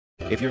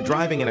If you're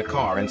driving in a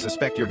car and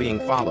suspect you're being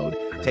followed,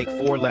 take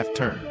 4 left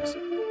turns.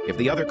 If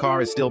the other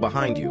car is still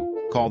behind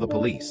you, call the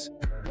police.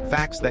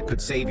 Facts that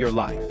could save your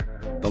life.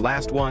 The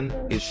last one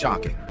is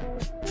shocking.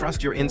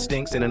 Trust your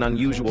instincts in an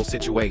unusual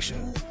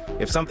situation.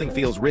 If something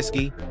feels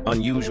risky,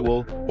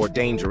 unusual, or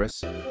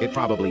dangerous, it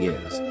probably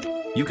is.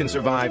 You can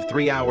survive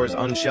 3 hours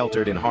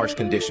unsheltered in harsh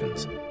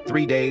conditions,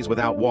 3 days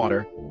without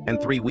water,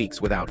 and 3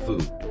 weeks without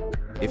food.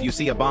 If you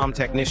see a bomb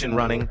technician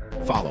running,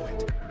 follow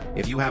it.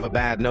 If you have a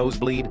bad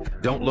nosebleed,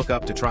 don't look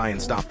up to try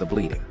and stop the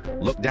bleeding.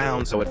 Look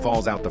down so it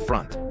falls out the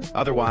front.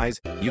 Otherwise,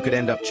 you could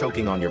end up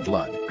choking on your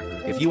blood.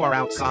 If you are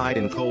outside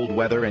in cold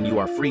weather and you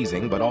are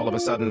freezing but all of a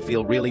sudden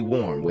feel really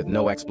warm with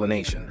no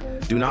explanation,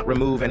 do not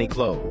remove any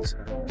clothes.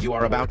 You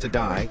are about to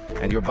die,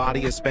 and your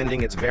body is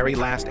spending its very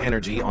last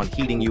energy on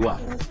heating you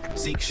up.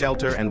 Seek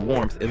shelter and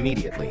warmth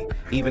immediately,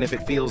 even if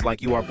it feels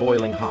like you are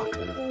boiling hot.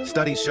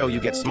 Studies show you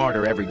get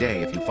smarter every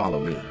day if you follow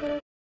me.